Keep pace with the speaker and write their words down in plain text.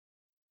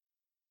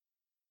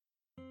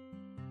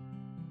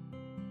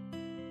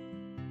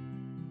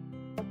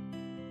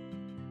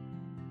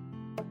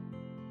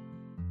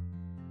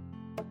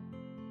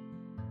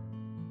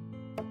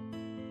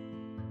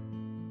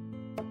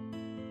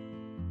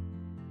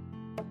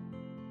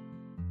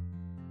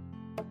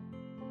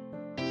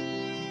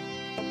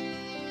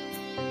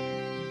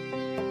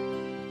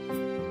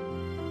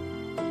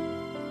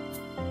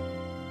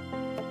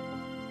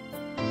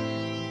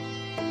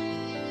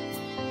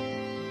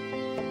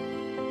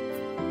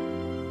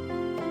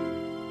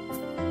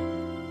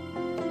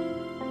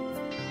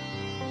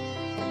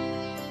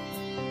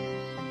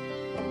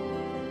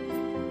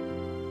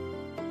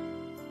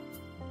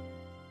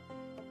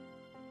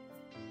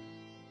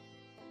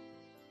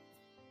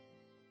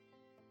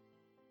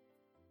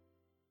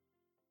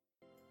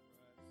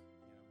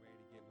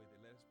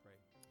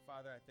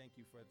Father, I thank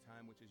you for the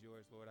time which is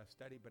yours, Lord. I've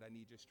studied, but I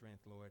need your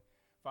strength, Lord.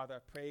 Father,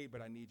 I've prayed, but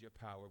I need your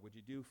power. Would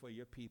you do for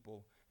your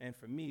people and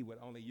for me what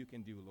only you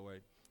can do,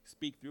 Lord?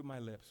 Speak through my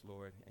lips,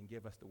 Lord, and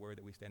give us the word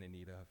that we stand in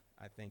need of.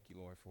 I thank you,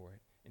 Lord, for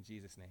it. In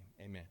Jesus' name,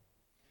 amen.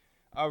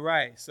 All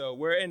right, so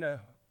we're in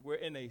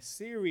a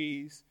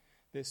series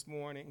this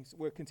morning.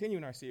 We're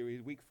continuing our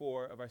series, week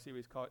 4 of our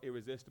series called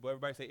Irresistible.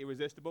 Everybody say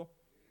Irresistible.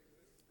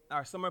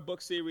 Our summer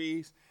book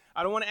series.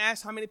 I don't want to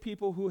ask how many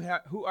people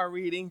who are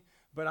reading,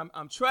 but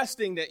I'm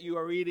trusting that you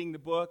are reading the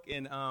book,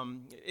 and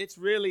it's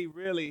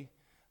really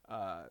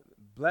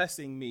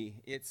blessing me.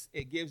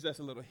 It gives us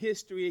a little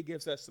history. It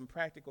gives us some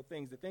practical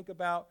things to think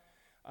about.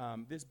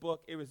 This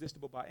book,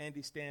 Irresistible by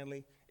Andy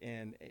Stanley,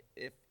 and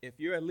if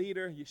you're a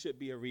leader, you should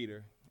be a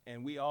reader,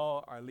 and we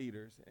all are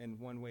leaders in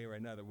one way or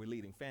another. We're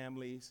leading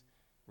families,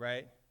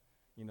 right?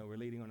 You know, we're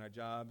leading on our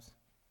jobs.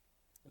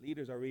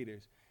 Leaders are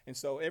readers. And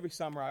so every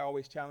summer I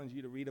always challenge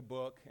you to read a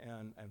book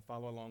and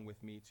follow along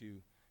with me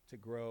to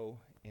grow,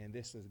 and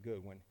this is a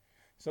good one.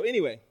 So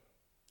anyway,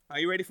 are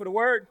you ready for the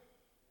word?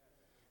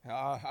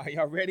 Are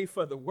y'all ready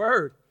for the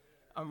word?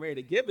 I'm ready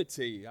to give it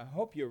to you. I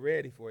hope you're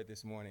ready for it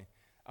this morning.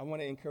 I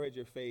want to encourage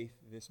your faith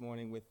this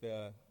morning with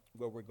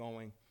where we're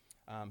going.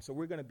 So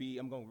I'm going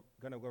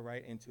to go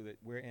right into it.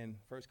 We're in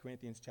 1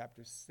 Corinthians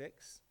chapter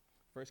 6.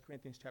 1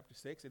 Corinthians chapter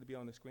 6. It'll be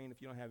on the screen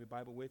if you don't have your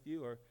Bible with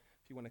you, or if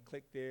you want to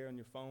click there on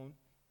your phone.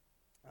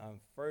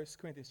 1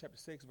 Corinthians chapter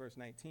 6, verse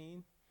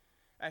 19.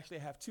 Actually,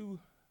 I have two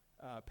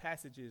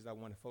passages I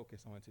want to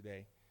focus on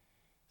today.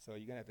 So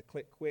you're going to have to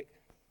click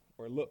quick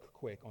or look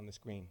quick on the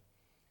screen.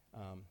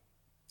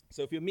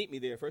 So if you'll meet me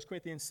there, 1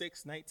 Corinthians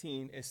 6,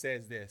 19, it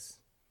says this.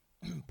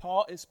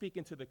 Paul is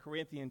speaking to the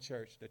Corinthian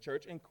church, the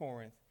church in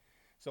Corinth.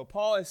 So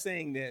Paul is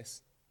saying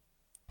this.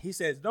 He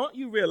says, don't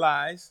you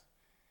realize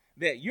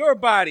that your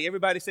body,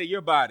 everybody say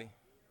your body.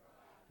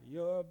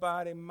 Your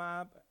body,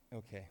 my body.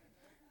 Okay.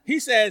 He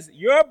says,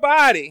 your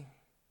body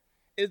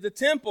is the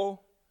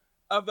temple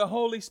of the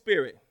Holy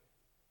Spirit.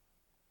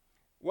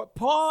 What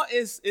Paul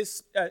is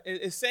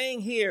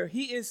saying here,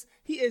 he is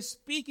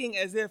speaking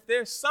as if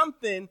there's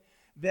something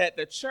that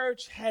the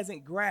church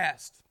hasn't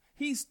grasped.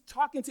 He's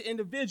talking to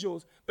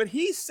individuals, but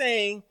he's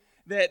saying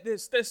that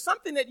there's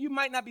something that you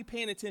might not be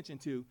paying attention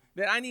to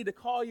that I need to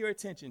call your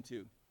attention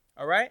to.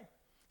 All right?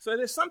 So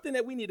there's something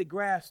that we need to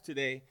grasp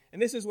today,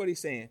 and this is what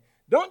he's saying.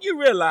 Don't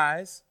you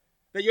realize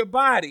that your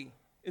body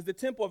is the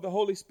temple of the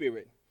Holy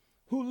Spirit,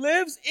 who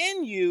lives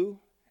in you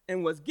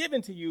and was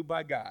given to you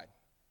by God?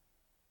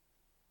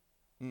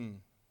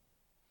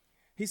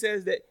 He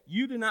says that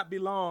you do not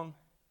belong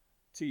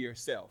to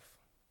yourself.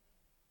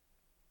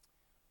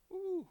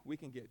 Ooh, we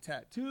can get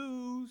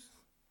tattoos,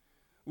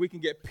 we can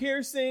get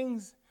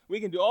piercings, we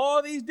can do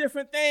all these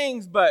different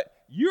things, but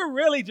you're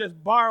really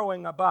just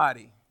borrowing a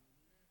body,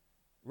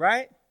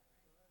 right?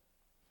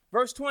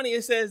 Verse 20,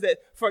 it says that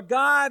for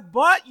God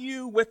bought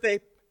you with a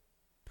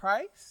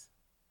price.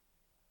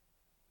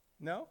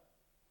 No?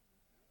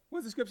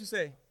 What does the scripture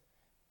say?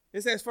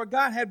 It says, for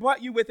God had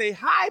bought you with a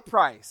high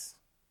price.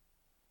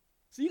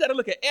 So you got to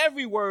look at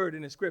every word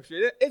in the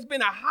scripture. It's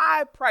been a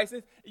high price.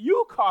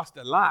 You cost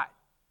a lot.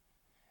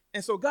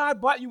 And so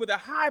God bought you with a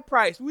high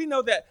price. We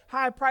know that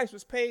high price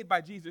was paid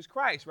by Jesus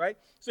Christ, right?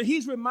 So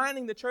he's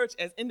reminding the church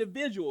as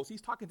individuals. He's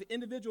talking to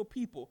individual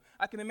people.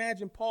 I can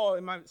imagine Paul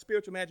in my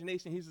spiritual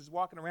imagination. He's just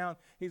walking around.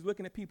 He's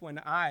looking at people in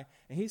the eye.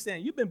 And he's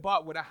saying, you've been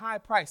bought with a high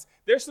price.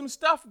 There's some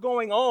stuff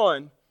going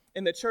on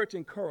in the church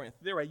in Corinth.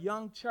 They're a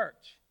young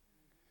church.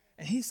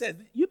 And he says,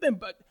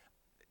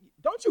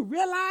 don't you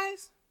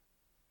realize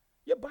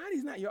your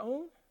body's not your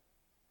own?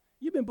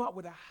 You've been bought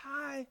with a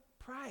high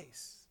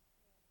price.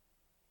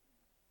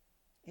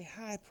 A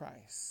high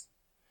price.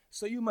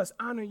 So you must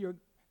honor your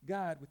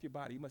God with your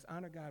body. You must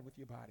honor God with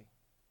your body.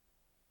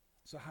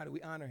 So how do we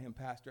honor him,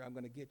 Pastor? I'm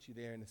going to get you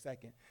there in a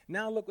second.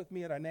 Now look with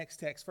me at our next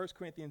text, 1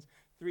 Corinthians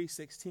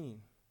 3:16.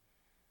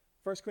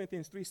 1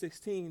 Corinthians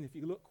 3:16, if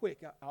you look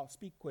quick, I'll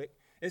speak quick.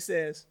 It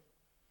says,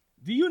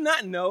 do you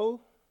not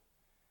know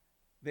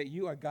that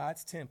you are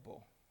God's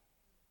temple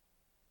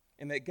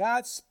and that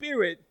God's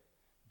Spirit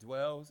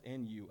dwells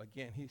in you?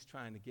 Again, he's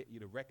trying to get you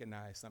to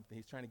recognize something.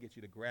 He's trying to get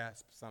you to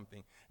grasp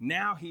something.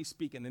 Now he's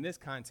speaking in this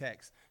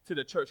context to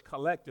the church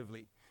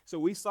collectively. So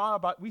we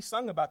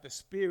sung about the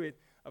Spirit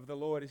of the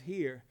Lord is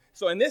here.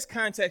 So in this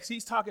context,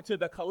 he's talking to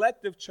the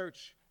collective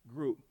church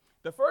group.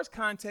 The first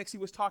context, he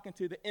was talking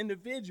to the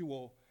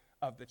individual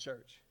of the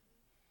church.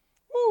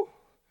 Woo!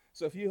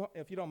 So if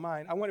you don't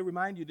mind, I want to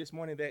remind you this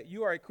morning that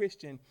you are a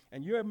Christian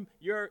and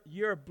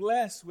you're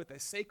blessed with a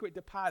sacred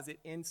deposit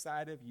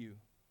inside of you.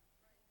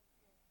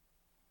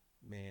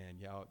 Man,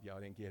 y'all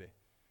didn't get it.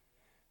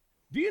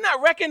 Do you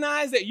not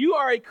recognize that you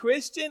are a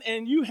Christian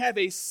and you have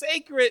a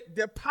sacred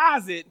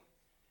deposit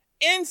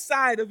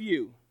inside of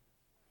you?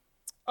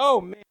 Oh,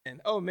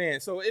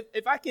 man. So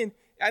if I can,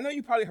 I know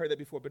you probably heard that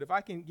before, but if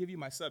I can give you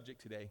my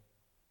subject today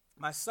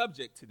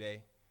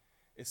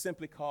is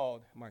simply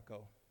called,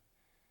 Marco,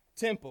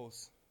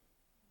 Temples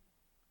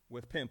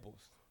with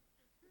Pimples.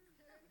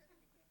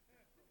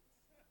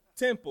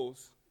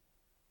 Temples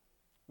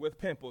with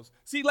pimples.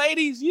 See,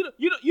 ladies, you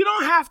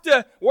don't have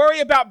to worry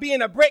about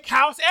being a brick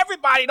house.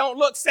 Everybody don't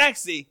look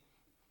sexy.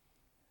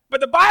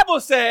 But the Bible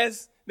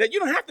says that you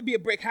don't have to be a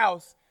brick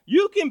house.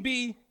 You can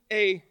be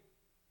a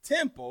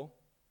temple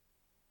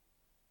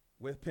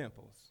with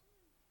pimples.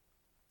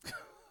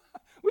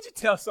 Would you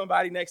tell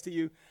somebody next to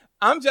you,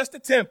 I'm just a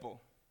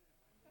temple.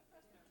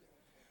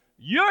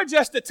 You're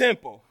just a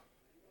temple.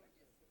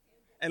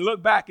 And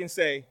look back and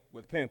say,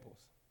 with pimples.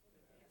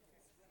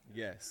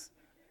 Yes,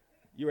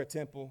 you're a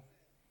temple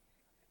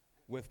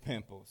with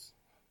pimples.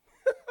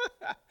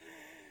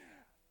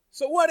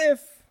 So what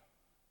if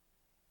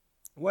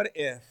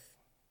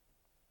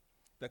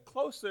the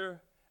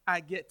closer I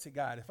get to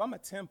God, if I'm a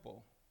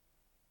temple,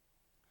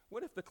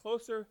 what if the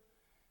closer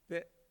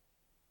that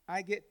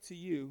I get to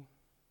you,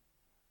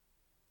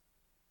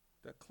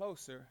 the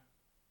closer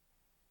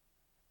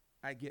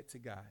I get to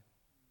God?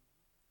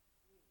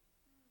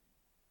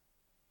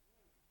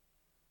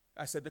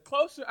 I said, the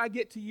closer I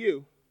get to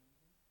you,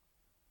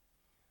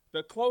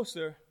 the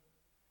closer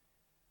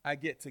I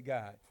get to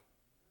God.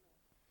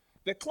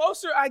 The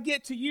closer I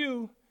get to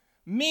you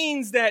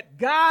means that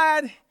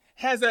God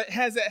has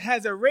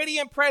a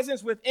radiant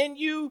presence within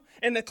you,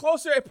 and the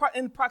closer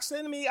in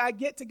proximity I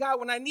get to God,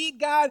 when I need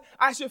God,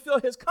 I should feel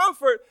his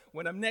comfort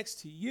when I'm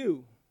next to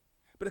you.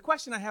 But the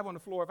question I have on the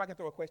floor, if I can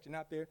throw a question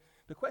out there,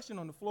 the question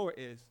on the floor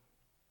is,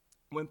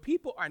 when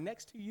people are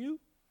next to you,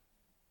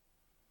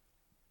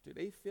 do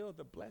they feel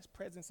the blessed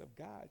presence of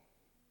God?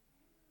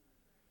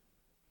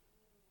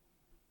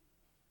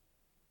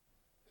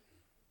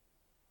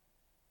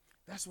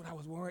 That's what I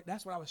was worried.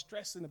 That's what I was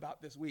stressing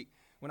about this week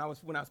when I was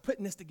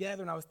putting this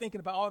together, and I was thinking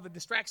about all the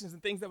distractions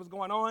and things that was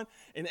going on.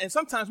 And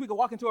sometimes we could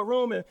walk into a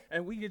room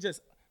and we could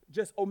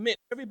just omit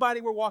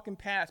everybody we're walking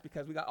past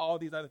because we got all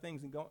these other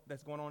things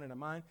that's going on in our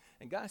mind.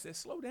 And God says,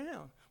 slow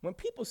down. When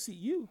people see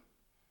you,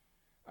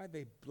 are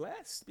they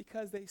blessed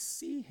because they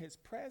see his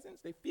presence?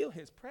 They feel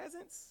his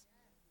presence?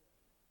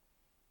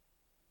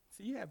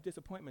 See, you have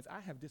disappointments. I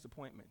have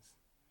disappointments.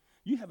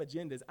 You have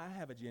agendas. I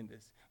have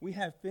agendas. We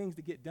have things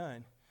to get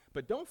done.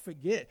 But don't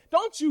forget,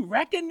 don't you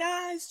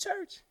recognize,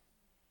 church,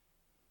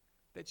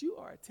 that you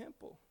are a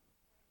temple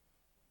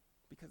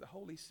because the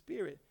Holy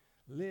Spirit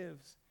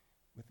lives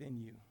within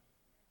you.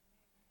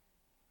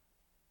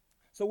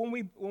 So when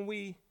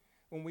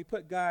we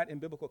put God in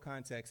biblical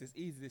context, it's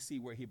easy to see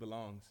where he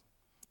belongs.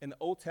 In the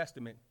Old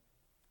Testament,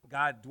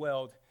 God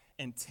dwelled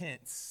in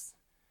tents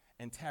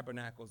and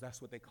tabernacles. That's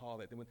what they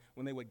call it.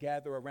 When they would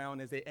gather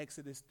around as they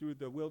exodus through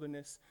the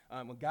wilderness,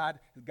 when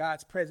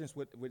God's presence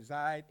would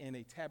reside in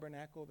a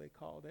tabernacle, they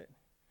called it,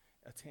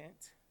 a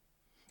tent,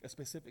 a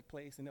specific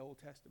place in the Old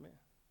Testament.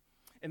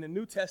 In the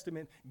New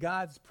Testament,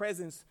 God's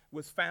presence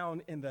was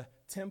found in the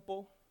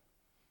temple,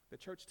 the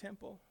church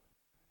temple.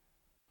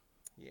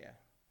 Yeah.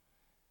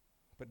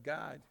 But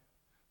God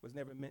was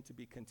never meant to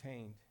be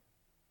contained.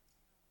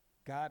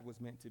 God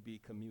was meant to be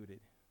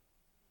commuted.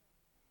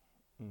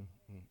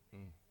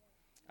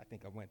 I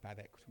think I went by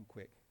that too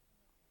quick.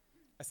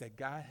 I said,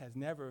 God has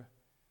never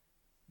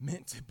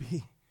meant to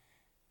be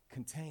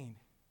contained.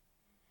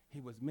 He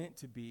was meant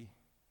to be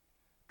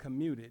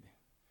commuted.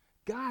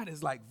 God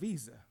is like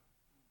Visa,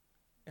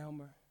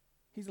 Elmer.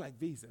 He's like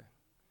Visa.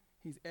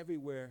 He's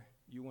everywhere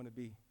you want to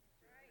be.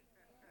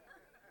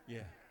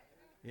 Yeah.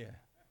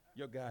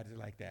 Your God is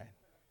like that.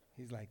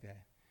 He's like that.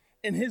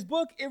 In his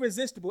book,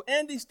 Irresistible,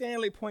 Andy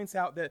Stanley points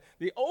out that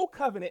the old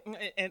covenant,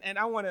 and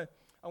I want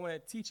to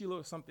teach you a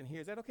little something here.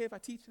 Is that okay if I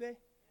teach today?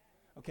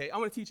 Okay, I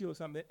want to teach you a little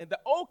something. In the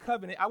old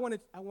covenant, I want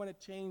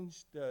to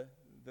change the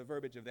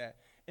verbiage of that.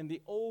 In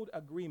the old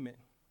agreement,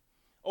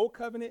 old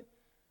covenant,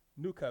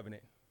 new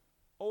covenant.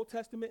 Old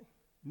Testament,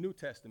 New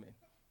Testament.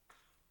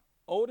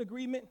 Old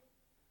agreement,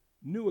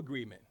 new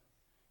agreement.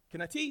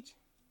 Can I teach?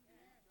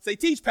 Say,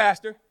 teach,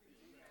 Pastor.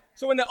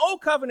 So in the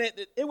old covenant,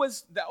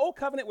 the old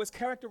covenant was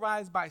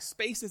characterized by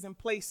spaces and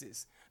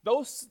places.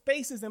 Those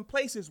spaces and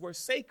places were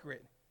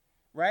sacred,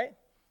 right?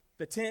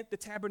 The tent, the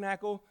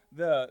tabernacle,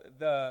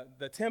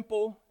 the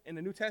temple in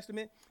the New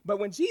Testament. But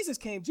when Jesus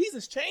came,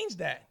 Jesus changed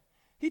that.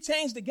 He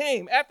changed the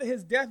game. After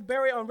his death,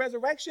 burial, and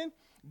resurrection,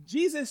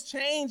 Jesus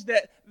changed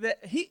that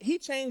he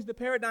changed the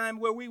paradigm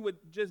where we would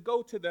just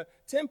go to the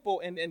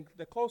temple, and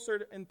the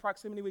closer in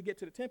proximity we get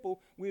to the temple,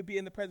 we'd be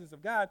in the presence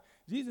of God.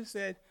 Jesus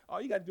said,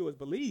 all you got to do is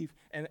believe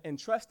and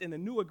trust in the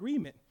new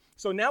agreement.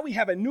 So now we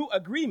have a new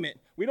agreement.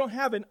 We don't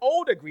have an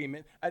old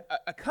agreement.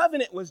 A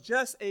covenant was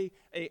just a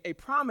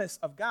promise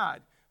of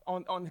God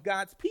on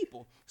God's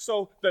people.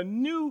 So the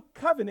new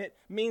covenant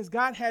means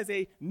God has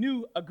a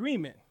new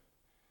agreement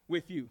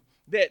with you,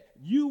 that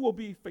you will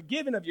be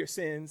forgiven of your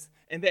sins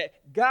and that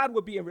God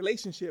will be in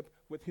relationship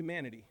with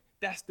humanity.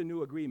 That's the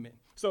new agreement.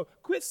 So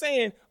quit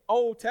saying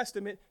Old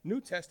Testament, New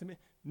Testament,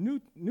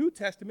 New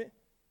Testament,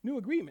 new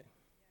agreement.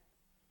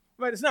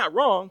 Right? It's not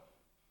wrong.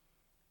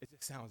 It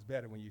just sounds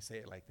better when you say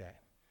it like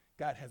that.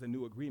 God has a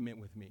new agreement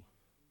with me.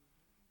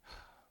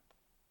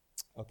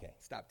 Okay,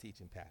 stop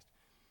teaching, Pastor.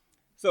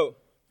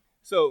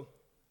 So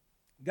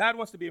God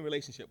wants to be in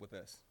relationship with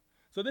us.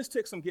 So this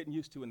took some getting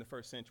used to in the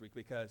first century,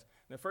 because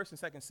in the first and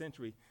second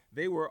century,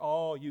 they were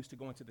all used to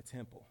going to the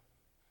temple.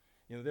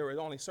 You know, there were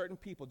only certain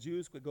people,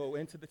 Jews could go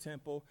into the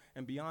temple,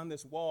 and beyond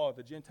this wall,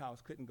 the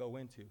Gentiles couldn't go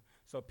into.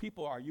 So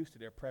people are used to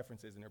their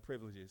preferences and their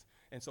privileges.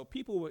 And so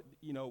people would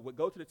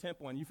go to the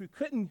temple, and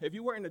if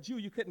you weren't a Jew,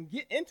 you couldn't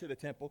get into the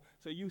temple,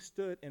 so you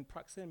stood in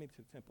proximity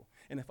to the temple.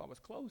 And if I was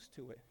close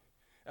to it,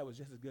 that was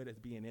just as good as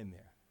being in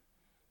there,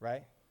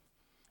 right?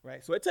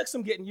 Right? So it took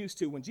some getting used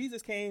to. When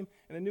Jesus came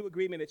and the new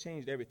agreement, it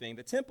changed everything.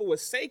 The temple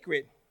was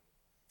sacred,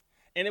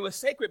 and it was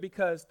sacred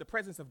because the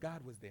presence of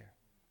God was there.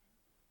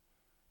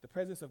 The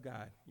presence of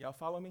God. Y'all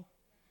follow me?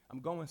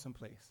 I'm going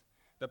someplace.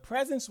 The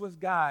presence was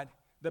God.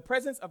 The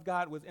presence of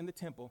God was in the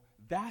temple.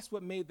 That's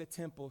what made the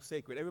temple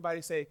sacred.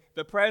 Everybody say,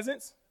 the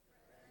presence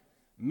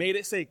made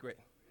it sacred.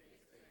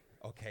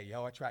 Okay,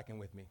 y'all are tracking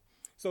with me.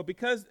 So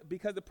because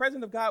the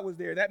presence of God was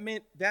there, that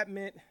meant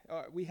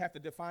we have to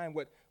define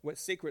what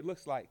sacred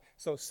looks like.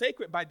 So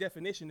sacred by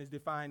definition is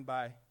defined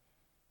by,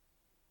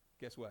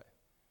 guess what?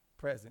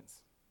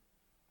 Presence.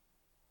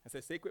 I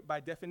said sacred by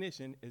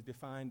definition is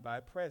defined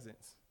by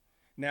presence.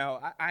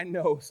 Now, I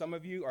know some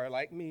of you are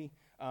like me.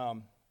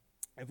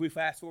 If we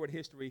fast forward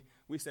history,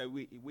 we say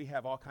we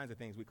have all kinds of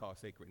things we call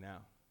sacred now,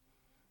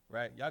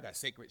 right? Y'all got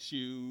sacred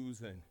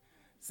shoes and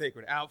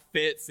sacred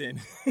outfits and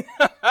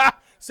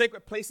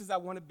sacred places I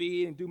want to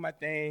be and do my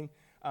thing.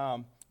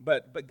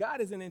 But God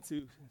isn't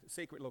into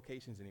sacred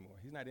locations anymore.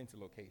 He's not into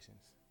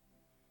locations.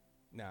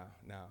 No.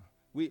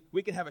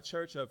 We can have a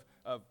church of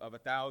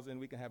 1,000.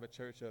 We can have a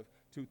church of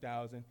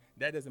 2,000.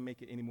 That doesn't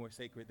make it any more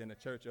sacred than a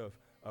church of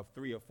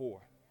 3 or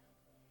 4.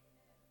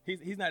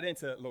 He's not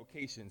into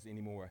locations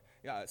anymore.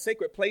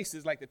 Sacred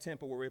places like the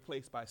temple were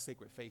replaced by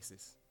sacred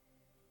faces.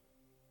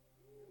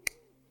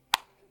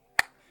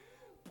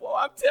 Boy,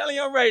 I'm telling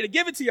you, I'm ready to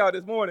give it to y'all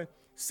this morning.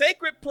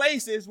 Sacred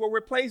places were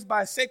replaced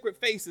by sacred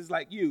faces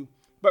like you.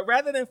 But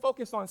rather than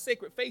focus on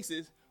sacred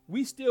faces,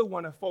 we still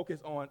want to focus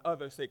on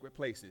other sacred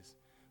places.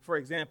 For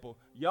example,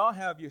 y'all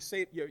have your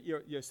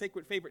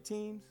sacred favorite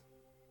teams,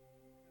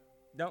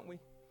 don't we?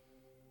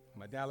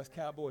 My Dallas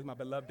Cowboys, my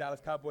beloved Dallas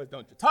Cowboys.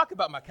 Don't you talk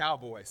about my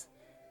Cowboys.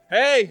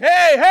 Hey,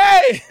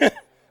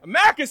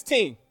 America's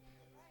team.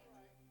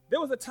 There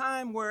was a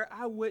time where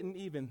I wouldn't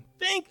even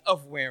think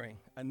of wearing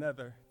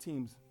another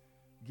team's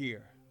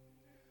gear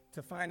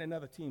to find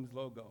another team's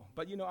logo.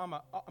 But,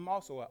 I'm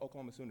also an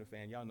Oklahoma Sooner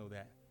fan. Y'all know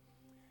that.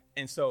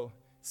 And so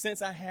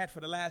since I had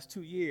for the last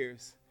 2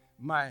 years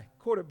my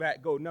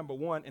quarterback go number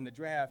 1 in the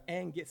draft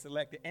and get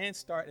selected and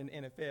start in the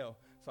NFL,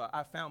 so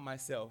I found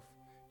myself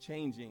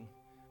changing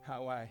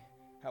how I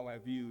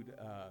viewed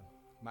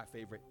my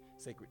favorite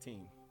sacred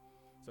team.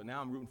 So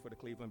now I'm rooting for the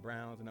Cleveland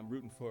Browns, and I'm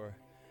rooting for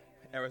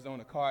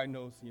Arizona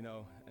Cardinals,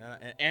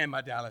 and my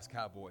Dallas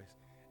Cowboys.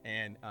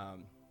 And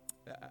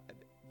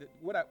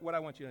what I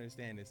want you to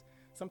understand is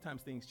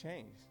sometimes things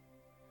change.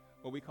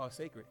 What we call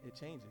sacred, it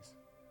changes,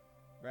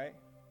 right?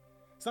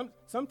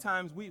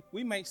 Sometimes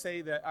we might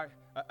say that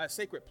a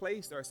sacred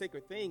place or a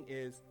sacred thing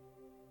is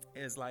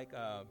like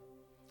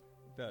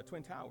the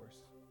Twin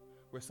Towers,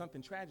 where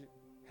something tragic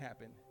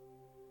happened.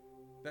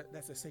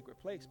 That's a sacred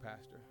place,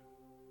 Pastor.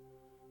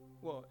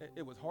 Well,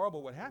 it was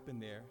horrible what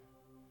happened there,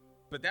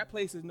 but that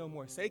place is no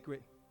more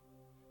sacred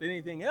than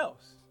anything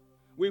else.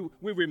 We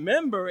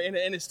remember, and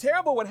it's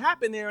terrible what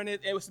happened there, and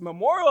it was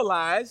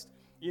memorialized,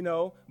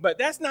 but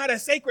that's not a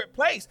sacred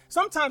place.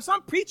 Sometimes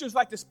some preachers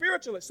like to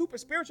super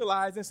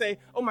spiritualize and say,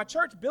 oh, my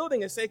church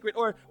building is sacred,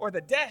 or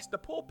the desk, the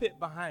pulpit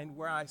behind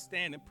where I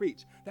stand and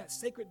preach. That's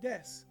sacred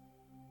desk.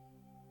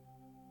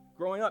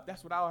 Growing up,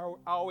 that's what I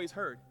always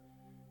heard.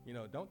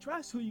 Don't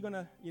trust who you're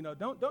going to,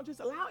 don't just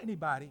allow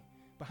anybody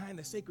behind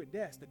the sacred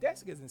desk. The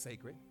desk isn't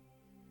sacred.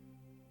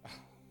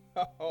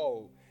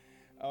 Oh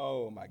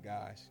my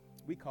gosh.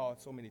 We call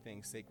so many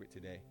things sacred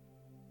today.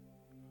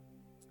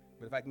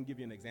 But if I can give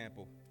you an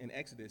example, in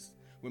Exodus,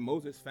 when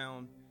Moses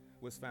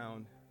was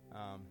found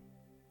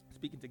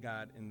speaking to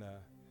God in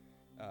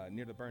the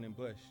near the burning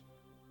bush,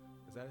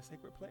 is that a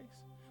sacred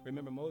place?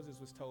 Remember, Moses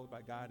was told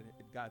by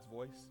God's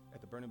voice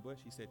at the burning bush.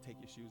 He said, "Take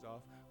your shoes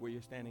off. Where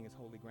you're standing is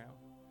holy ground."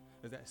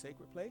 Is that a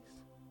sacred place?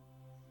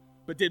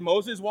 But did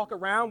Moses walk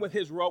around with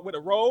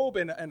a robe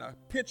and a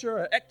picture,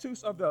 an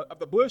ectus of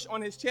the bush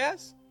on his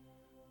chest?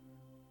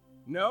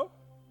 No,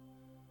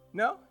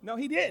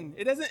 he didn't.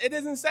 It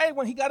doesn't say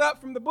when he got up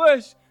from the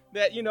bush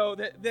that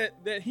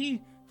that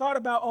he thought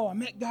about, oh, I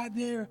met God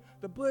there.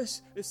 The bush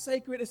is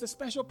sacred. It's a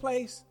special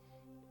place.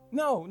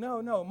 No.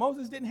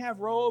 Moses didn't have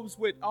robes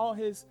with all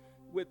his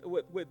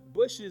with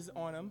bushes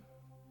on them.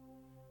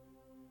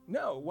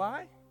 No,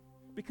 why?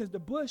 Because the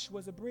bush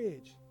was a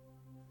bridge.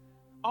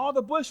 All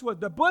the bush was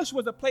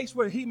a place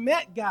where he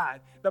met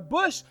God. The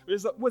bush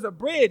was a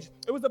bridge.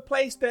 It was a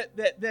place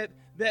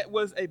that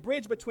was a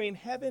bridge between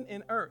heaven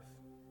and earth.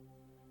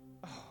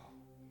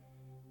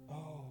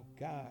 Oh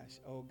gosh.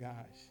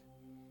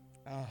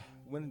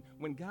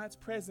 When God's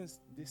presence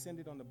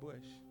descended on the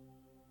bush,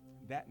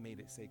 that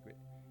made it sacred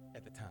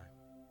at the time.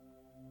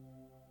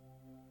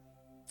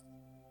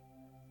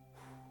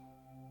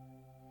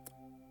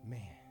 Man.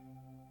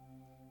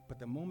 But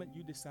the moment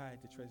you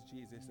decide to trust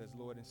Jesus as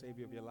Lord and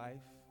Savior of your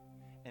life,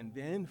 and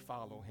then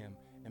follow him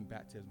in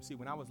baptism. See,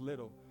 when I was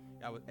little,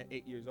 I was at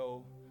 8 years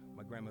old,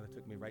 my grandmother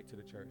took me right to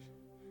the church.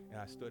 And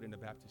I stood in the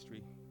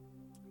baptistry,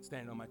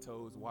 standing on my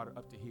toes, water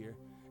up to here.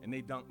 And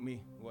they dunked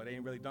me. Well, they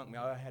didn't really dunk me.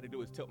 All I had to do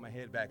was tilt my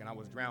head back, and I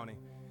was drowning.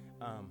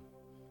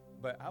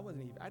 But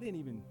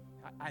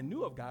I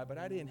knew of God, but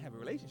I didn't have a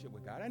relationship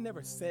with God. I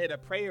never said a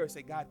prayer or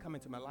say, God, come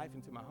into my life,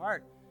 into my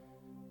heart.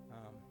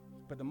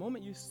 But the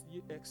moment you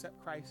accept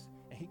Christ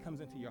and he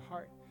comes into your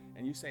heart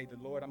and you say, the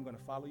Lord, I'm going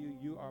to follow you.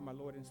 You are my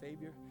Lord and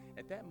Savior.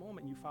 At that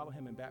moment, you follow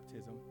him in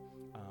baptism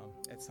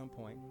at some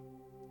point.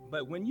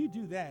 But when you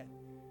do that,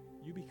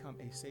 you become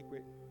a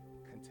sacred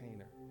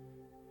container.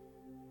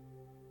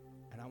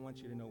 And I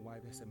want you to know why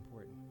that's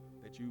important,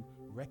 that you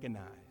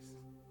recognize,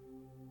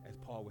 as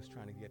Paul was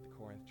trying to get the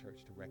Corinth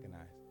church to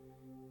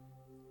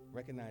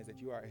recognize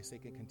that you are a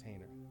sacred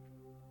container,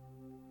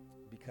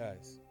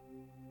 because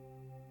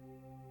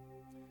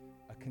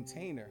a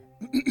container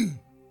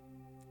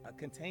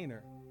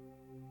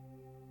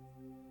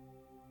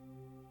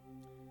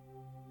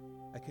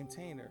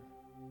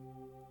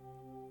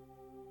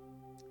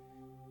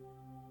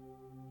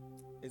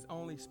is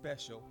only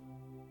special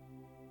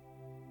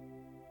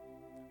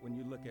when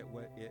you look at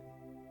what it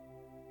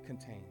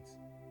contains.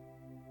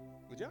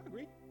 Would y'all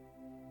agree?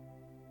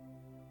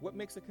 What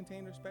makes a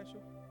container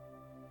special?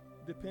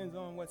 Depends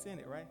on what's in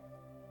it, right?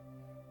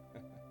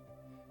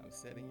 I'm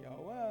setting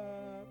y'all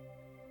up.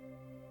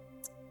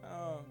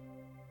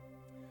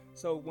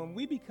 So when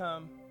we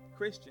become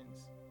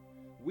Christians,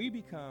 we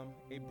become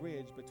a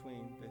bridge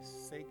between the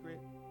sacred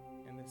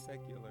and the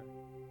secular,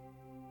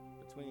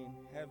 between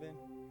heaven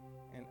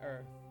and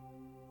earth.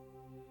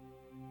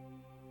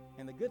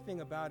 And the good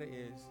thing about it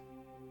is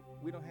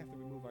we don't have to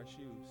remove our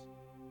shoes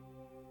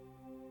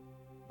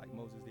like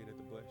Moses did at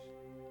the bush,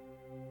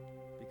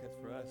 because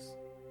for us,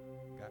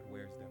 God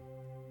wears them.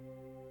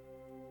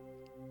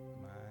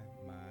 My.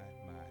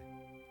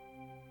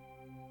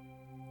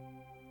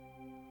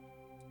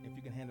 If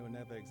you can handle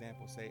another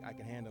example, say, I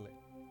can handle it.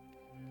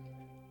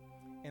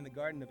 In the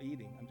Garden of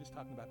Eden, I'm just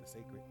talking about the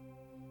sacred.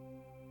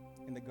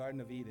 In the Garden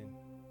of Eden,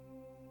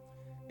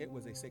 it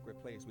was a sacred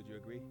place. Would you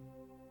agree?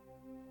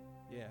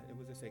 Yeah, it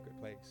was a sacred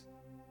place.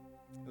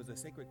 It was a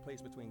sacred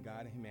place between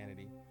God and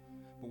humanity.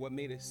 But what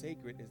made it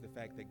sacred is the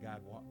fact that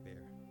God walked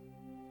there.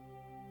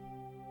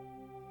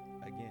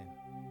 Again,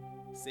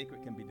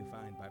 sacred can be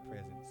defined by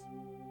presence.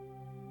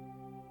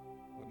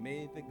 What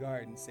made the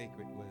garden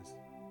sacred was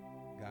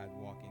God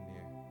walking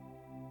there.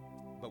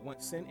 But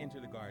once sin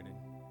entered the garden,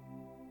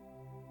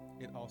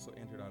 it also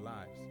entered our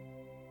lives.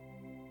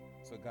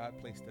 So God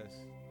placed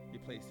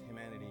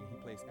humanity, he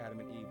placed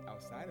Adam and Eve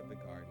outside of the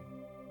garden,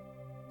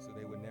 so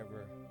they would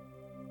never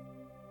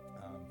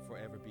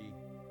forever be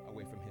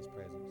away from his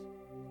presence,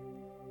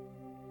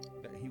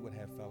 that he would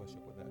have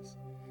fellowship with us.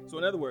 So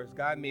in other words,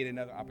 God made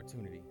another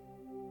opportunity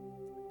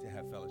to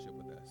have fellowship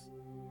with us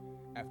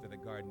after the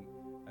Garden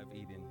of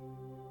Eden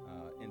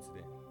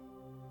incident.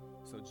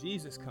 So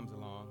Jesus comes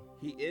along.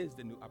 He is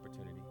the new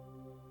opportunity.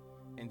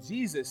 And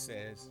Jesus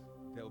says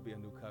there will be a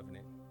new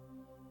covenant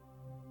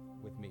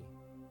with me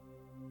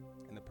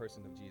in the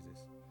person of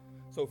Jesus.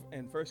 So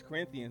in 1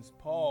 Corinthians,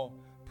 Paul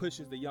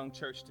pushes the young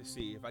church to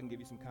see, if I can give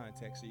you some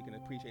context so you can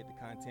appreciate the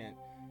content.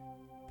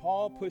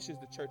 Paul pushes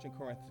the church in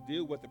Corinth to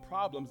deal with the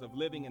problems of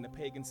living in a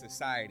pagan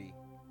society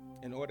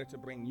in order to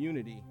bring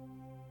unity.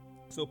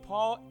 So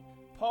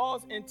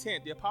Paul's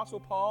intent, the Apostle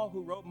Paul,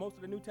 who wrote most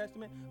of the New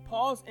Testament,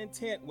 Paul's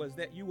intent was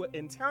that you would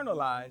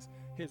internalize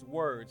his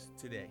words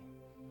today.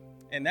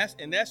 And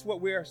that's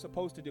what we're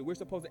supposed to do. We're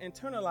supposed to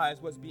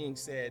internalize what's being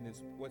said and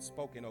what's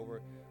spoken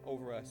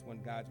over us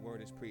when God's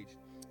word is preached.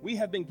 We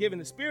have been given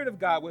the Spirit of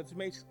God, which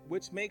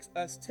makes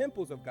us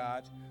temples of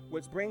God,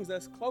 which brings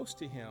us close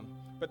to him.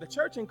 But the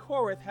church in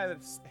Corinth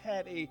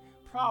had a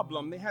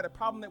problem. They had a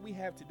problem that we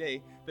have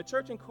today. The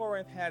church in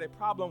Corinth had a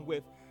problem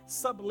with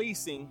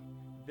subleasing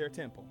their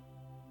temple.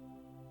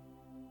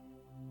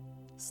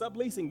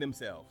 Subleasing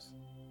themselves.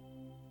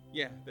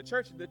 Yeah, the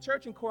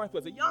church in Corinth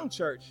was a young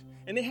church,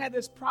 and they had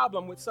this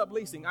problem with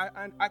subleasing.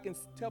 I can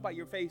tell by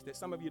your face that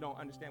some of you don't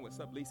understand what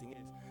subleasing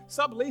is.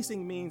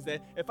 Subleasing means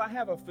that if I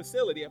have a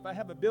facility, if I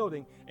have a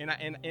building, and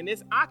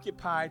it's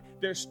occupied,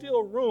 there's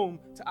still room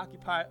to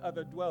occupy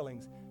other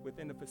dwellings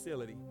within the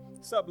facility.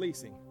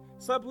 Subleasing.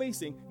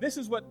 This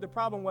is what the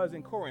problem was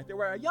in Corinth. They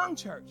were a young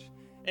church.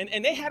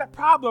 And they had a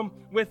problem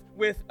with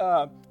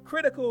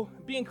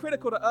being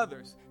critical to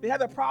others. They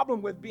had a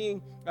problem with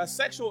being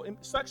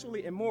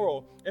sexually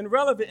immoral,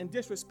 irrelevant, and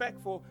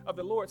disrespectful of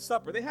the Lord's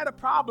Supper. They had a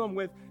problem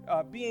with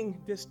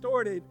being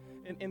distorted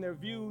in their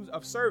views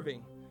of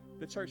serving.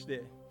 The church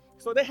did.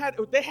 So they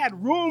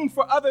had room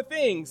for other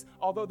things,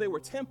 although they were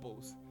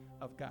temples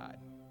of God.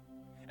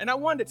 And I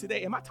wonder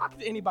today, am I talking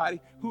to anybody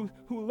who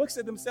looks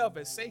at themselves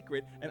as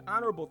sacred, an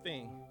honorable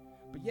thing,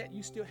 but yet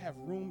you still have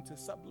room to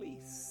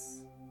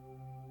sublease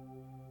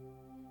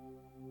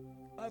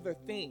other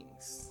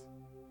things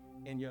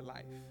in your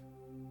life?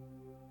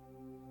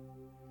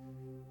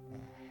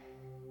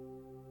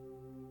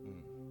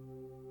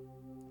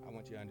 I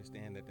want you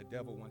understand that the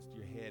devil wants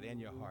your head and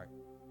your heart.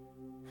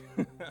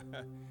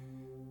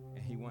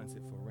 And he wants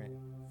it for rent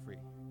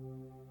free.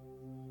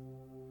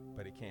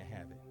 But he can't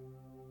have it.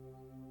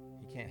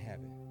 He can't have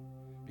it.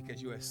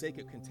 Because you're a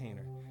sacred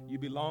container. You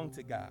belong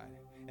to God.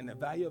 And the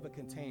value of a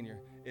container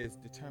is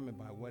determined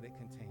by what it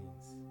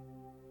contains.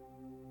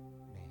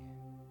 Man,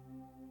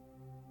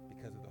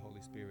 because of the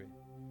Holy Spirit,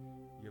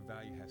 your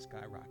value has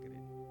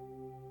skyrocketed.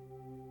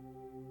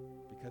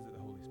 Because of the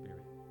Holy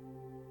Spirit.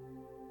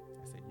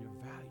 I said, your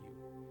value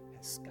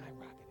has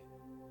skyrocketed.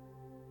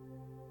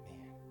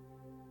 Man,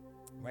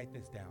 write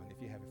this down.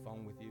 If you have a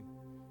phone with you,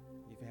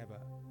 if you have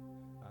a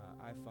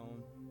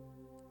iPhone,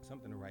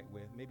 something to write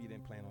with. Maybe you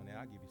didn't plan on that.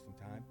 I'll give you some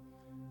time.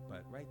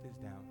 But write this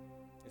down.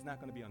 It's not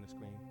going to be on the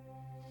screen.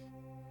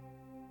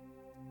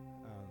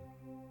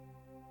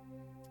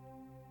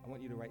 I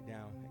want you to write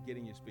down, get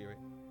in your spirit,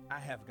 I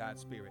have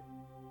God's spirit.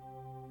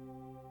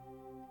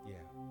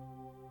 Yeah.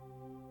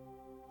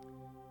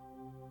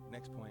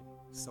 Next point,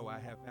 so I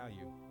have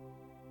value,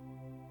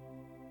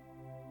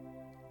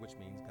 which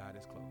means God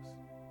is close.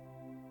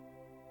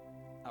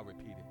 I'll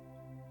repeat it.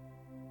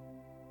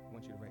 I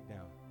want you to write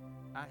down,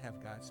 I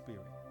have God's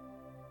spirit,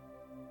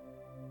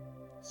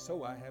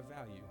 so I have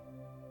value,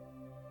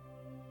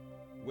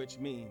 which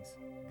means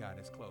God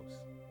is close.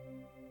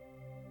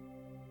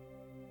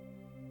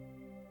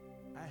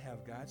 I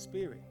have God's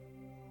spirit,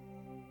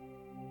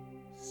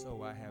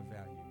 so I have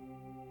value,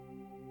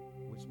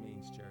 which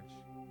means, church,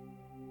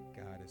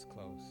 God is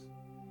close.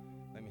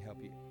 Let me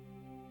help you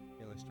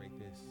illustrate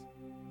this.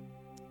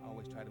 I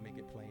always try to make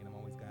it plain. I'm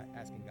always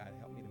asking God to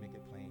help me to make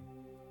it plain.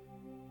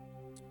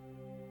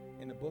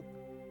 In the book,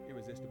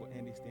 Irresistible,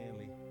 Andy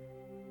Stanley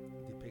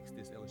depicts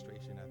this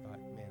illustration. I thought,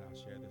 man, I'll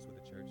share this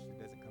with the church. It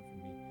doesn't come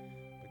from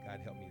me, but God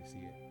helped me to see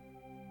it.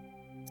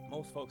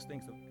 Most folks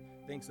thinks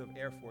of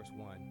Air Force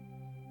One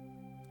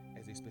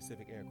as a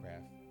specific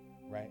aircraft,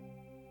 right?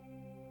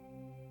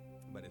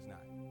 But it's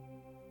not.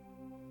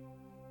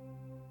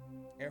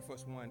 Air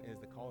Force One is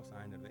the call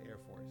sign of the Air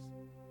Force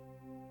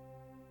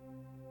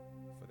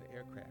for the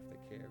aircraft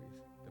that carries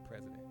the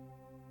president.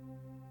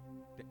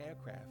 The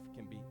aircraft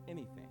can be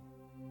anything,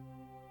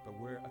 but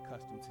we're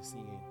accustomed to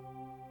seeing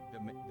the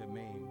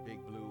main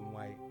big blue and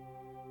white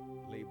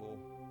label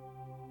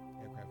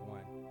Aircraft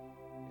One.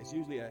 It's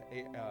usually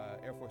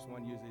Air Force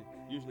One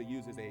usually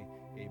uses a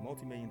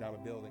multi-million-dollar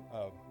building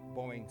of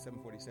Boeing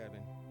 747,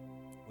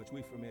 which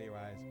we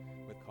familiarize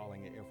with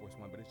calling it Air Force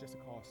One, but it's just a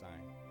call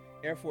sign.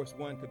 Air Force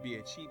One could be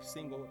a cheap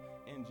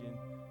single-engine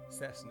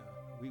Cessna.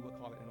 We would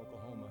call it in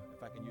Oklahoma,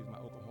 if I can use my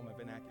Oklahoma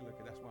vernacular,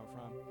 because that's where I'm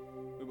from,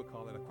 we would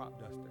call it a crop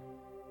duster.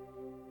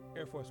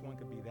 Air Force One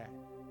could be that.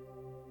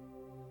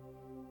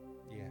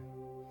 Yeah.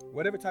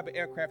 Whatever type of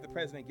aircraft the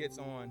president gets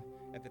on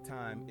at the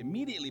time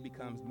immediately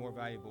becomes more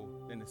valuable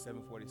than the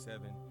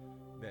 747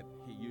 that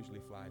he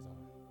usually flies on.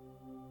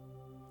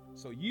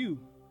 So you,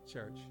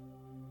 church,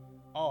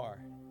 are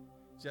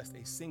just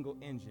a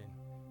single-engine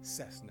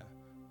Cessna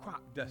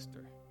crop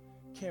duster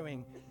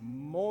carrying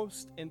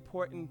most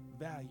important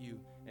value,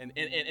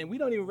 and we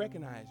don't even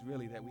recognize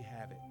really that we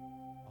have it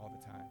all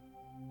the time.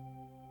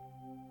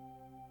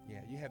 Yeah,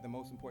 you have the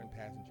most important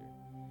passenger.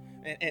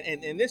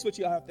 And this is what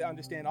you have to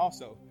understand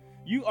also.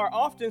 You are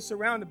often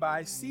surrounded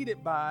by,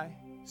 seated by,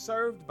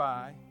 served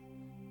by,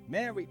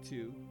 married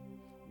to,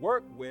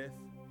 worked with,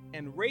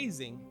 and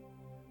raising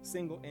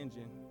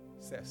single-engine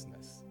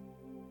Cessnas.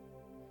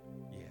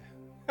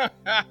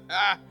 Yeah.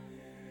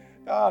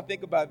 Oh,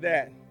 think about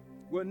that.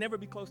 We'll never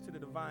be close to the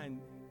divine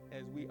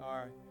as we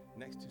are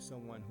next to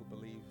someone who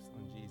believes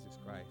on Jesus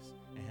Christ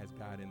and has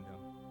God in them.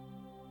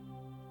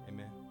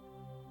 Amen.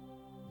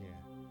 Yeah,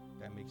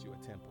 that makes you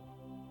a temple.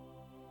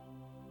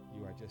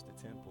 You are just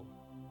a temple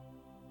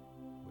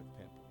with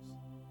pimples.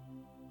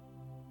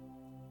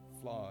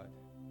 Flawed,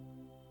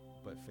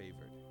 but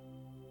favored.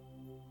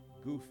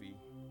 Goofy,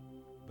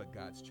 but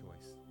God's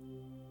choice.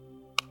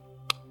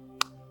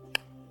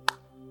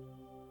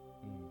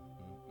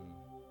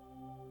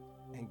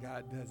 And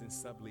God doesn't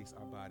sublease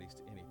our bodies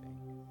to anything.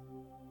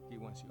 He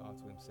wants you all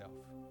to himself.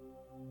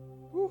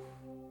 Whew.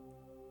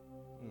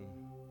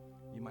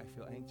 You might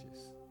feel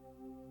anxious,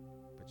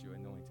 but you're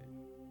anointed.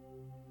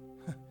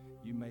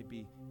 You may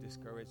be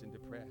discouraged and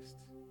depressed,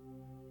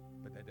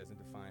 but that doesn't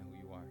define who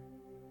you are.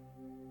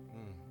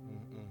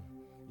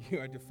 You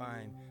are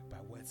defined by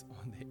what's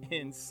on the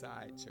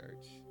inside,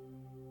 church.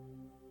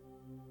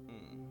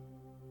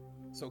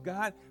 So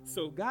God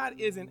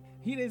isn't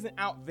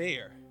out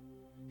there.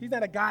 He's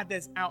not a God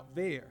that's out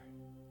there.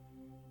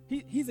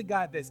 He's a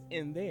God that's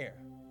in there,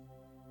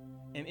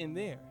 and in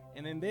there,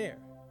 and in there,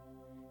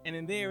 and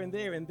in there, and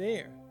there, and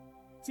there.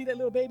 See that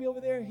little baby over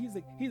there? He's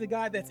a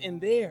God that's in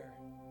there.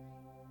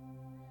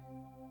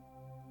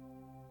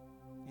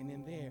 And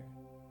in there.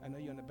 I know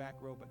you're on the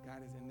back row, but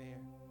God is in there.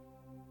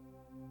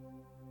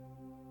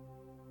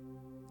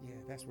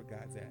 Yeah, that's where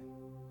God's at.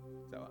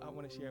 So I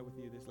want to share with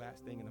you this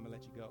last thing, and I'm going to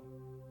let you go.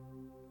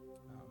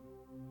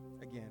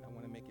 Again, I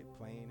want to make it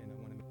plain, and I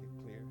want to make it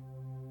clear.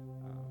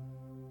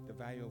 The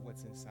value of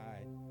what's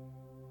inside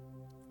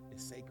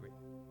is sacred.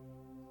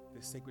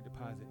 This sacred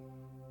deposit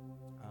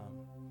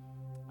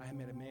I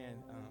met a man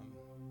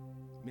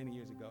many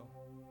years ago.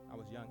 I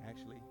was young,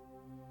 actually,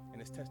 and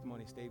his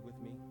testimony stayed with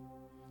me,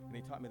 and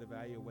he taught me the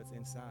value of what's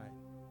inside.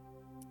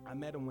 I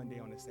met him one day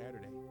on a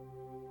Saturday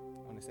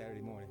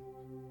morning.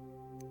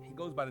 He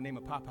goes by the name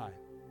of Popeye.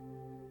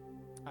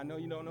 I know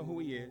you don't know who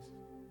he is.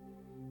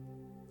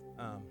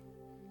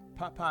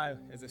 Popeye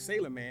is a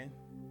sailor man.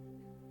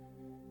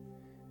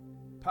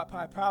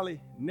 Popeye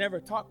probably never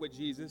talked with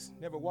Jesus,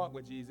 never walked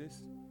with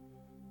Jesus,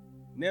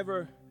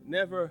 never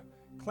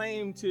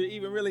claimed to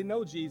even really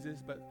know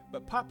Jesus, but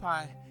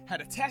Popeye had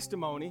a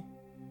testimony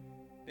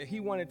that he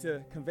wanted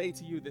to convey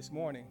to you this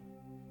morning.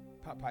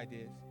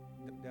 Popeye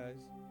does.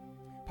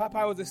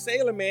 Popeye was a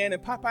sailor man,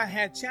 and Popeye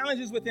had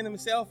challenges within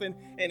himself, and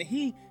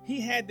he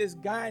had this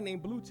guy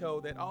named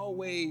Bluto that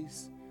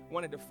always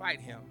wanted to fight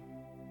him.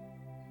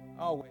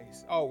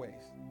 Always.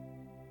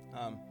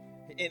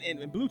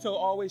 And Bluto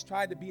always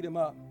tried to beat him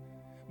up.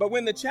 But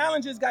when the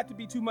challenges got to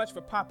be too much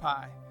for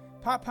Popeye,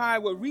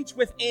 Popeye would reach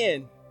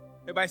within.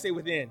 Everybody say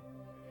within.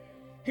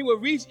 He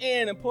would reach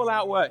in and pull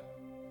out what?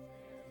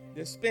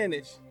 The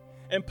spinach.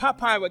 And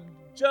Popeye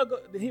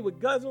would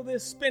guzzle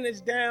this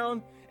spinach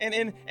down.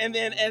 And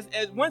then as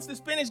once the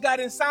spinach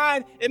got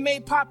inside, it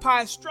made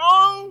Popeye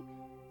strong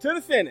to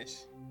the finish.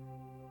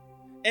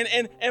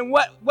 And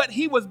what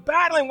he was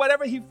battling,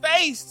 whatever he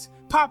faced,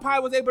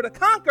 Popeye was able to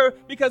conquer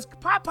because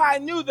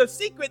Popeye knew the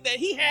secret that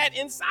he had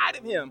inside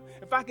of him.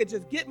 If I could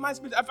just get my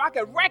spinach, if I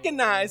could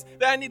recognize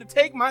that I need to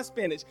take my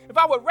spinach, if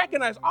I would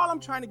recognize all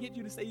I'm trying to get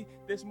you to say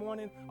this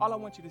morning, all I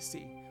want you to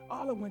see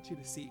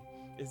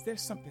is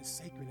there's something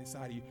sacred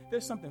inside of you.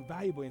 There's something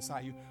valuable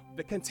inside you.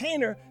 The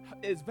container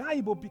is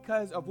valuable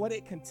because of what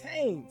it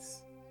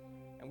contains.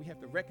 And we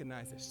have to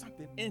recognize there's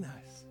something in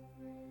us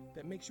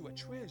that makes you a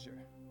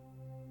treasure.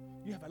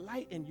 You have a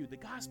light in you, the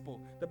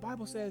gospel. The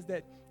Bible says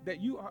that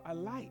you are a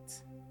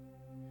light,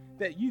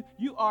 that you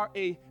are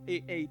a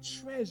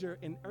treasure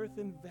in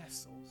earthen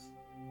vessels.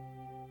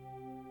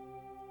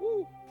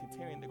 Woo,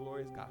 carrying the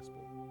glorious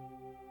gospel.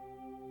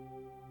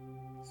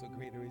 So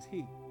greater is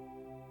he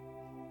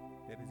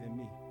that is in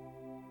me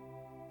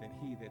than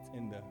he that's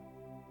in the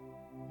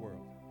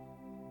world,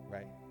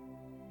 right?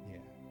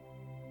 Yeah.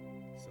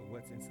 So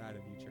what's inside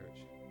of you,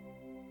 church,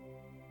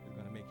 is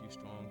going to make you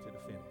strong to the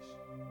finish.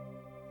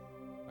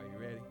 Are you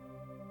ready?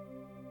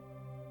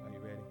 Are you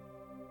ready?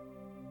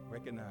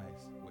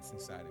 Recognize what's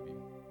inside of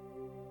you.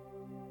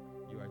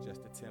 You are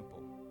just a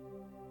temple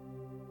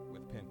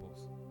with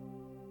pimples.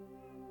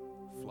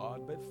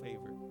 Flawed but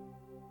favored.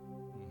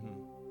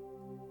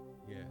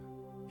 Yeah.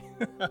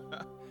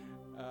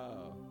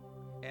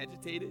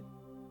 Agitated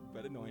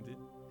but anointed.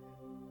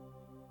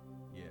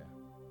 Yeah.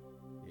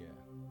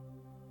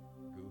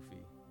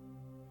 Goofy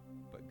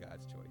but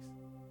God's choice.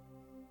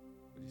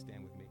 Would you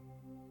stand with me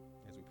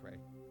as we pray?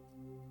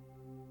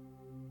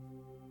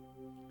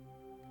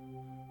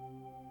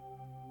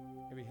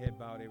 Every head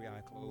bowed, every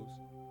eye closed.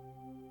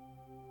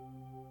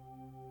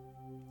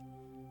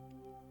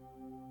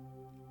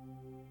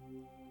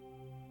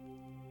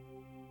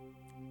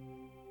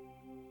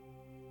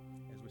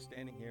 As we're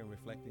standing here and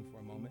reflecting for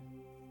a moment,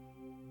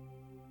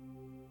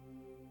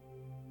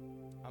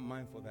 I'm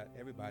mindful that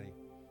everybody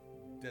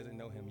doesn't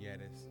know him yet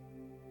as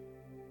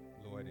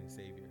Lord and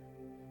Savior.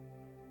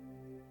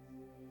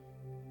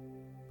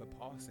 But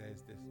Paul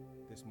says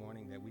this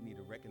morning that we need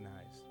to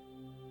recognize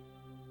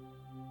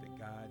that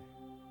God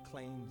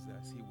claims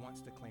us. He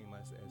wants to claim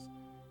us as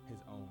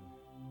his own.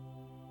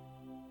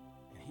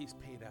 And he's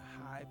paid a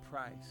high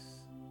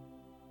price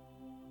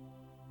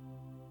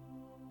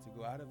to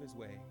go out of his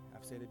way,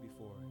 I've said it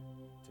before,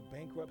 to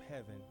bankrupt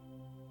heaven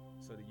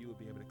so that you will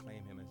be able to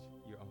claim him as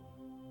your own.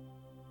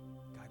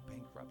 God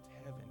bankrupted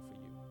heaven for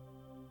you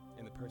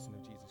in the person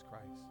of Jesus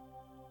Christ.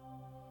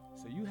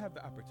 So you have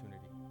the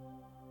opportunity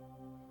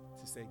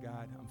to say,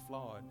 God, I'm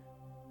flawed,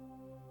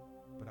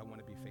 but I want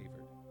to be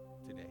favored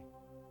today.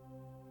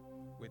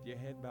 With your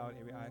head bowed,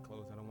 every eye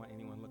closed, I don't want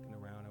anyone looking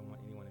around. I don't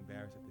want anyone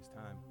embarrassed at this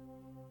time.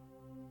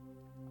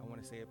 I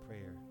want to say a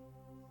prayer.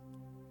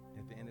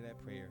 At the end of that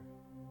prayer,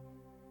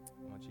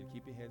 I want you to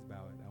keep your heads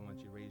bowed. I want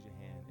you to raise your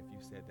hand if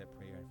you said that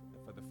prayer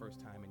for the first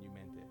time and you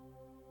meant it.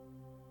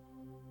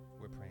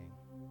 We're praying.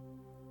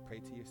 Pray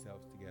to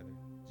yourselves together.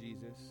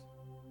 Jesus,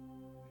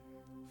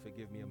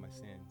 forgive me of my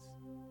sins.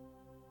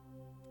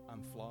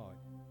 I'm flawed,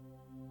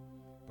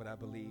 but I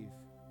believe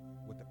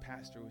what the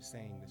pastor was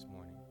saying this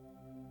morning,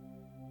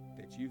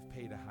 that you've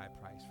paid a high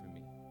price for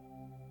me.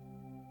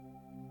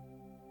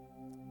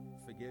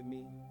 Forgive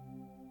me.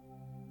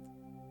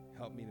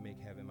 Help me to make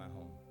heaven my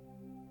home.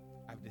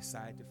 I've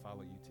decided to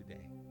follow you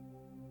today.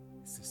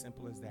 It's as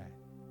simple as that.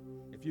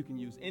 If you can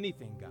use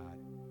anything, God,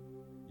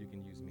 you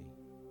can use me.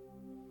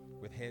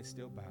 With heads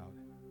still bowed,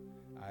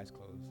 eyes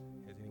closed.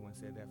 Has anyone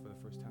said that for the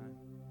first time?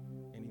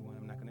 Anyone?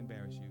 I'm not going to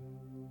embarrass you.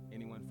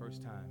 Anyone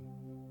first time?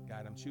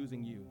 God, I'm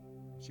choosing you.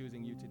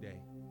 Choosing you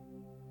today.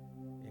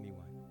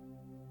 Anyone?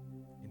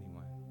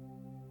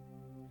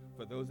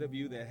 For those of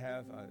you that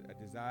have a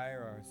desire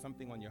or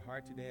something on your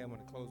heart today, I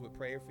want to close with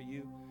prayer for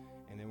you,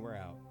 and then we're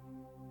out.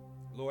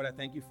 Lord, I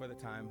thank you for the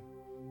time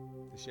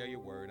to share your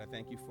word. I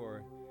thank you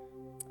for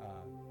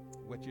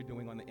what you're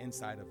doing on the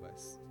inside of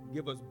us.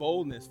 Give us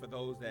boldness for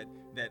those that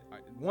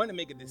want to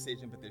make a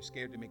decision, but they're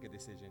scared to make a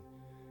decision.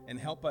 And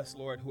help us,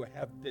 Lord, who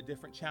have the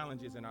different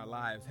challenges in our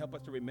lives. Help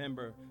us to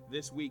remember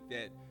this week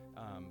that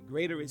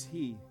greater is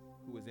He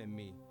who is in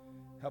me.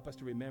 Help us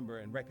to remember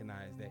and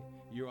recognize that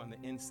you're on the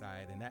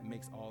inside, and that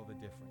makes all the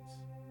difference.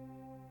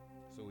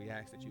 So we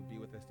ask that you be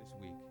with us this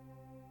week.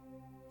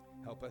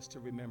 Help us to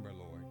remember,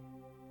 Lord.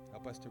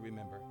 Help us to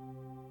remember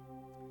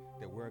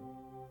that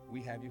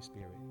we have your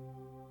Spirit,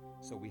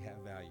 so we have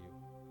value,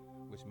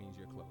 which means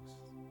you're close.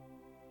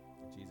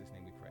 In Jesus'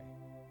 name we pray.